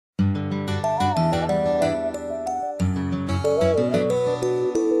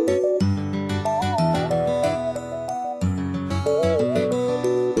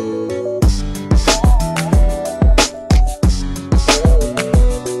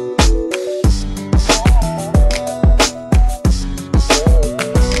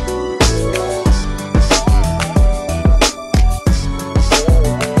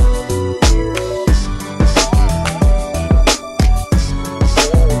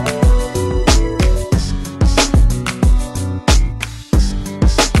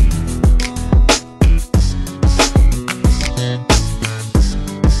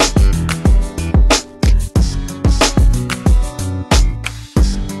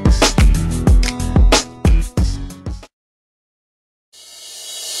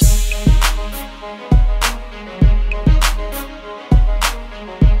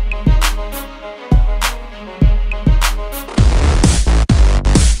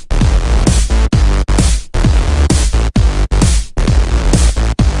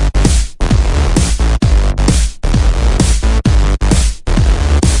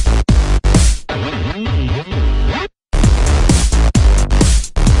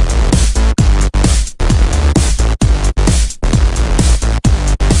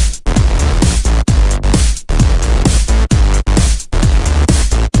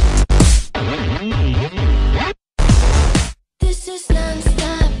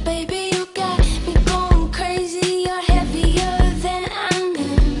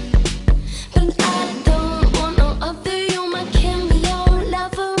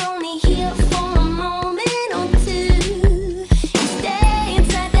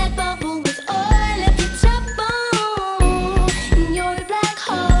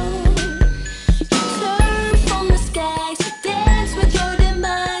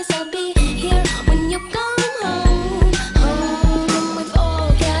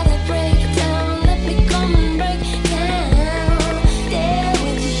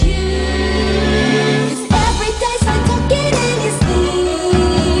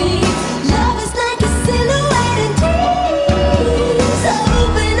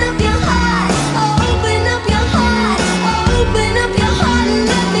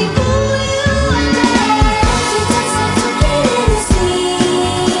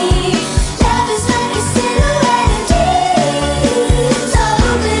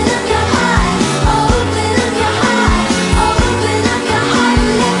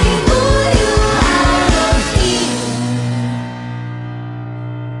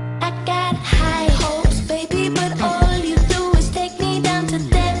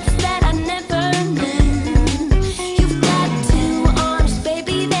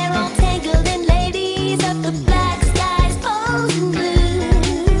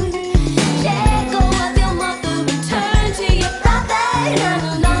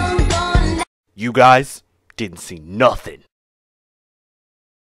You guys didn't see nothing.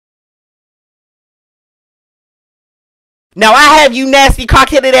 Now I have you nasty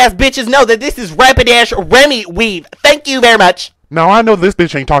cock-headed ass bitches know that this is Rapidash Remy weave. Thank you very much. Now I know this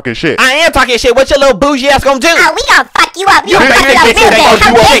bitch ain't talking shit. I am talking shit. What your little bougie ass gonna do? Oh, we gonna fuck you up. You gonna fuck you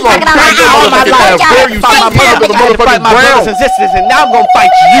up. All my life, I fight my brothers and sisters, and now I'm gonna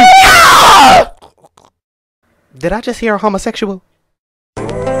fight you. Did I just hear a homosexual?